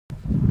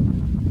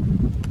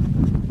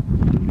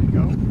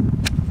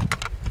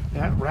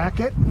Yeah, rack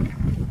it.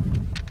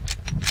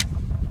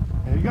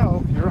 There you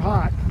go. You're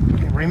hot.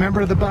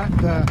 Remember the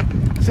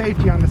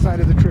safety on the side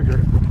of the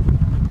trigger.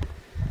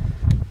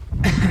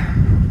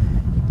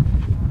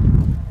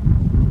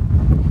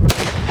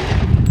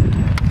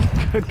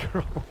 Good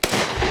girl.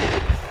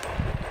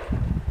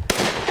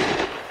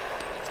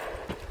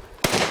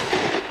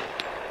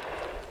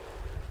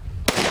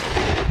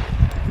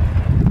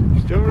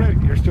 You're still ready.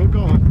 You're still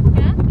going.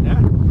 Yeah?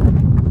 Yeah.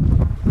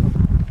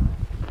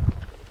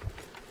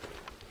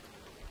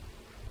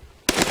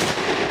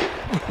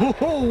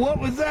 Oh, what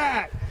was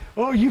that?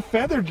 Oh, you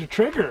feathered the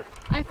trigger.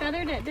 I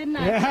feathered it, didn't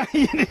I? Yeah,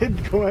 you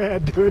did. Go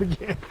ahead, do it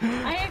again.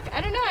 I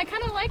don't know, I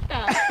kind of like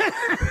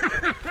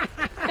that.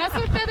 That's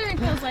what feathering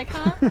feels like,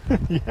 huh?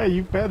 Yeah,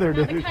 you feathered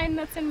Not it. the kind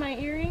that's in my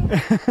earring?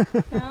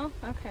 No?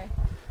 Okay.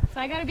 So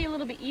I gotta be a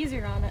little bit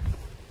easier on it.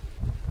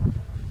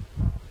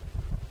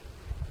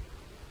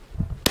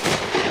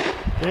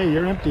 Okay,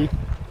 you're empty.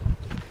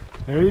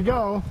 There you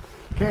go.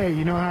 Okay,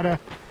 you know how to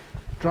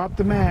drop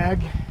the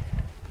mag.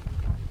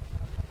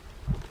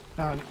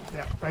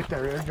 Yeah, right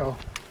there. There you go.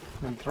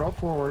 And throw it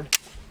forward.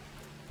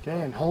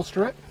 Okay, and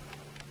holster it.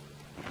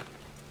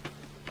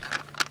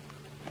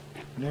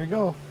 And there you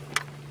go.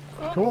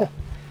 Cool.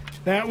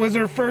 That was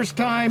her first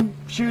time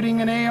shooting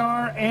an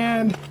AR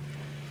and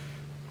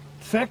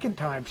second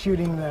time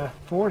shooting the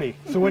 40.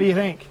 So what do you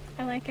think?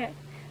 I like it.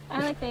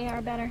 I like the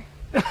AR better.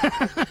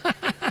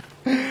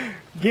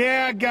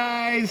 Yeah,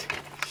 guys.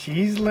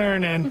 She's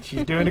learning.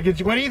 She's doing a good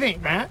job. What do you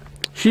think, Matt?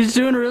 She's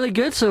doing really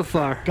good so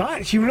far.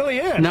 God, she really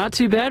is. Not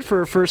too bad for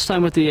her first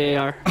time with the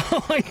AR.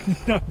 Oh,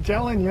 I'm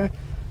telling you.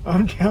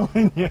 I'm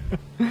telling you.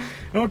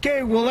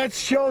 Okay, well, let's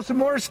show some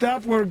more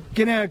stuff. We're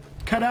going to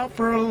cut out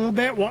for a little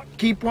bit.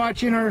 Keep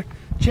watching our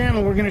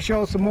channel. We're going to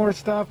show some more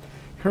stuff.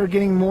 Her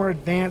getting more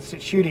advanced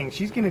at shooting.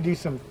 She's going to do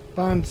some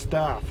fun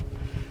stuff.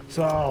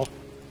 So,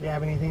 you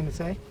have anything to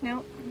say?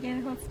 No, yeah,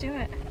 let's do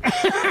it.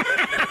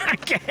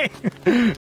 Okay.